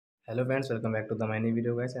Hello friends, welcome back to the mini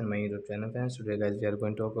video guys and my YouTube channel friends. Today guys we are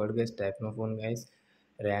going to talk about guys Tecno phone guys,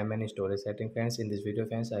 RAM and storage setting friends. In this video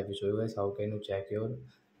friends I will show you guys how can you check your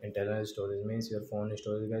internal storage, means your phone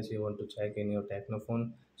storage guys. You want to check in your Tecno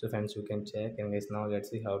phone, so friends you can check. And guys now let's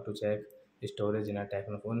see how to check storage in a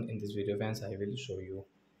Tecno phone. In this video friends I will show you.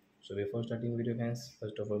 So before starting video friends,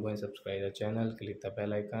 first of all go and subscribe the channel, click the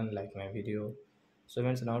bell icon, like my video. So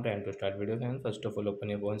friends now time to start video friends. First of all open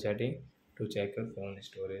your phone setting to check your phone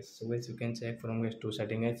storage. So guys you can check from guys two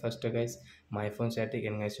setting guys. First guys my phone setting,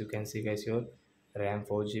 and guys you can see guys your RAM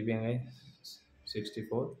 4 GB and guys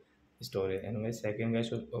 64 storage. And guys second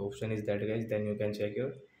guys option is that guys, then you can check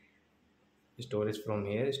your storage from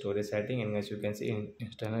here, storage setting. And guys you can see in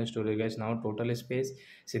internal storage guys, now total space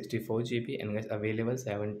 64 GB and guys available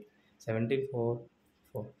 74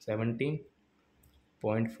 for 17.44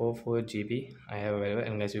 GB I have available.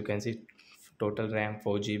 And guys you can see total RAM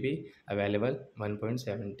 4 GB available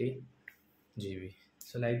 1.70 GB.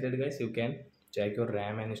 So like that guys you can check your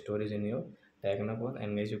RAM and storage in your Tecno phone.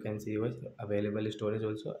 And guys you can see guys available storage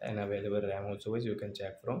also and available RAM also guys you can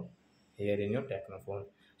check from here in your Tecno phone.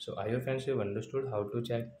 So I hope friends you have understood how to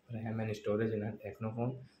check RAM and storage in a Tecno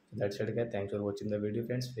phone. So that's it guys, thanks for watching the video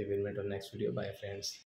friends. We will meet on next video. Bye friends.